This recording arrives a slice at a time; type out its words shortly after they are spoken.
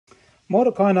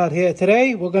Motor Car Nut here.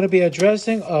 Today we're going to be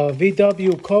addressing a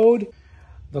VW code.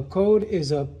 The code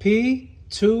is a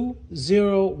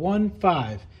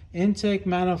P2015. Intake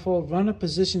manifold runner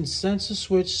position sensor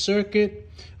switch circuit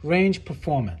range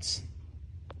performance.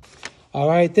 All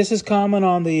right, this is common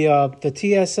on the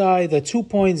TSI, the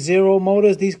 2.0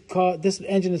 motors. This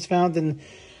engine is found in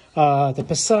the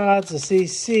Passats, the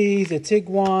CCs, the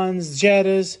Tiguans,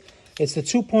 Jettas. It's the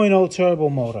 2.0 turbo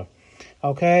motor.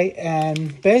 Okay,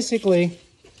 and basically,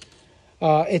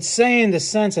 it's saying the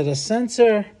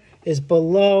sensor is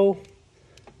below,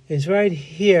 is right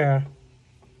here,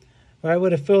 right where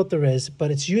the filter is,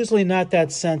 but it's usually not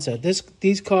that sensor.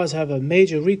 These cars have a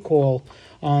major recall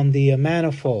on the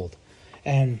manifold.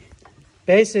 And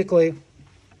basically,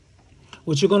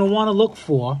 what you're going to want to look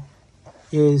for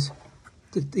is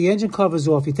the engine cover's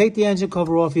off. You take the engine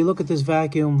cover off, you look at this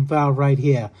vacuum valve right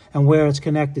here and where it's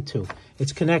connected to.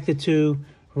 It's connected to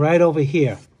right over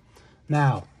here.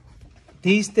 Now,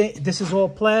 this is all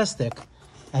plastic.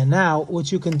 And now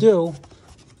what you can do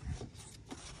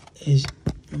is,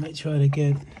 let me try to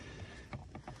get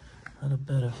a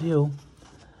better view,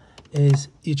 is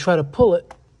you try to pull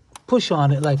it, push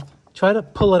on it, like try to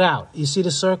pull it out. You see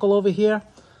the circle over here?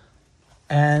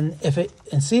 And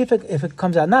see if it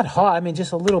comes out. Not hard, I mean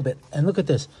just a little bit. And look at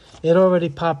this. It already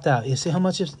popped out. You see how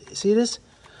much see this?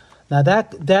 Now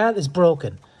that is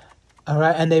broken. All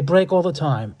right, and they break all the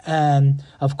time. And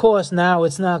of course now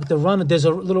it's not the runner. There's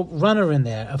a little runner in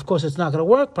there. Of course it's not going to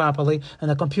work properly, and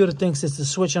the computer thinks it's the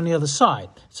switch on the other side.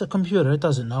 It's a computer. It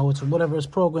doesn't know. It's whatever it's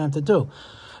programmed to do.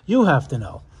 You have to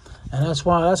know, and that's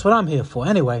what I'm here for.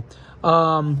 Anyway,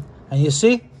 and you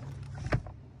see.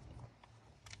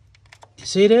 You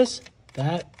see this?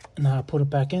 Now I put it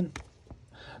back in.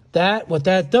 What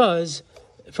that does,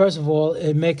 first of all,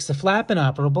 it makes the flap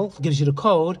inoperable, gives you the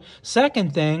code.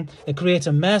 Second thing, it creates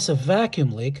a massive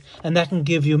vacuum leak, and that can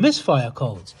give you misfire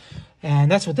codes.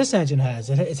 And that's what this engine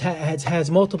has. It has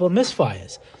multiple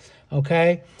misfires,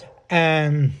 okay?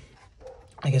 And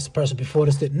I guess the person before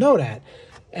this didn't know that.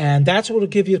 And that's what will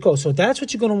give you a code. So that's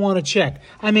what you're going to want to check.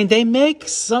 I mean, they make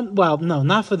some, well, no,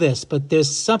 not for this, but there's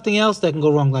something else that can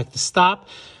go wrong, like the stop.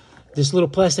 This little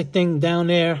plastic thing down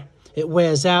there, it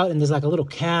wears out, and there's like a little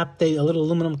cap, a little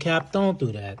aluminum cap. Don't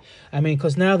do that. I mean,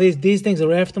 because now these things are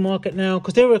aftermarket now,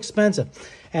 because they were expensive.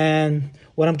 And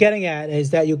what I'm getting at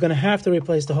is that you're going to have to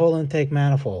replace the whole intake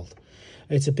manifold.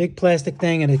 It's a big plastic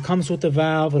thing, and it comes with the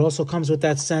valve. It also comes with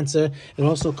that sensor. It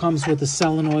also comes with the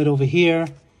solenoid over here.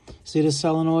 See this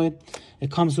solenoid?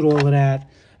 It comes with all of that.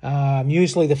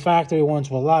 Usually the factory ones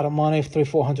were a lot of money,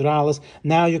 $300–400.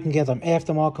 Now you can get them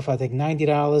aftermarket for I think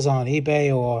 $90 on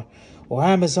eBay or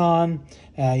Amazon.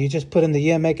 You just put in the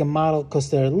year, make, and model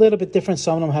because they're a little bit different.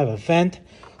 Some of them have a vent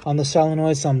on the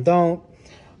solenoid, some don't.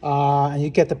 And you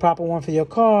get the proper one for your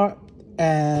car.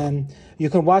 And you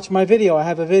can watch my video. I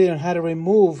have a video on how to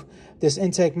remove this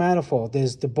intake manifold.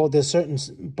 There's certain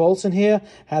bolts in here,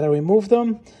 how to remove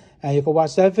them. And you can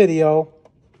watch that video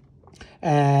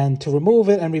and to remove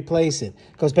it and replace it.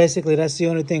 Because basically that's the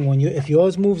only thing. If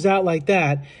yours moves out like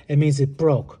that, it means it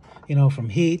broke. You know, from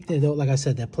heat. Like I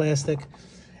said, they're plastic.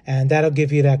 And that'll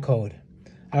give you that code.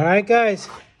 All right, guys.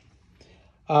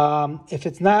 If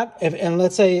it's not, and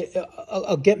let's say,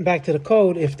 getting back to the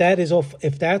code, if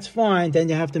that's fine, then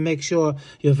you have to make sure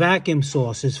your vacuum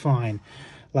source is fine.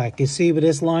 Like you see where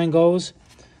this line goes?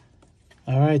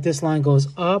 All right, this line goes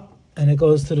up. And it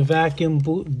goes to the vacuum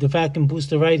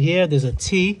booster right here. There's a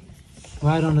T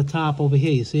right on the top over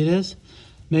here. You see this?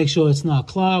 Make sure it's not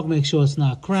clogged. Make sure it's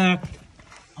not cracked.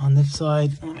 On this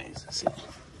side, let me see.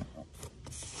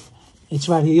 It's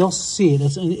right here. You'll see it.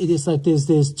 It's like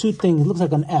there's two things. It looks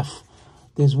like an F.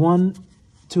 There's 1,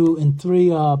 2, and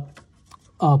 3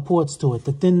 ports to it.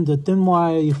 The thin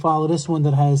wire. You follow this one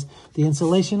that has the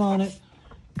insulation on it.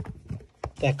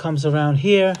 That comes around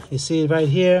here. You see it right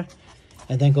here.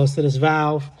 And then goes to this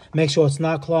valve. Make sure it's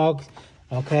not clogged,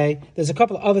 okay? There's a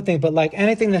couple of other things, but like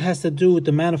anything that has to do with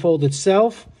the manifold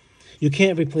itself, you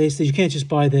can't replace it. You can't just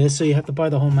buy this, so you have to buy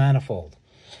the whole manifold.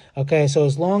 Okay, so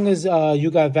as long as you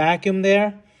got vacuum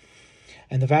there,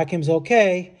 and the vacuum's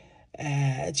okay,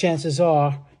 chances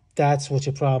are that's what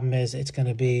your problem is. It's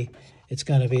gonna be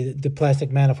the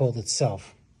plastic manifold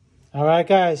itself. All right,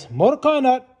 guys, Motor Car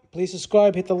Nut. Please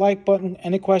subscribe, hit the like button.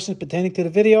 Any questions pertaining to the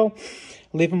video,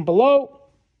 leave them below.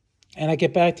 And I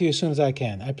get back to you as soon as I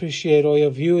can. I appreciate all your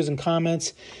views and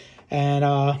comments. And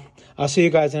I'll see you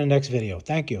guys in the next video.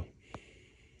 Thank you.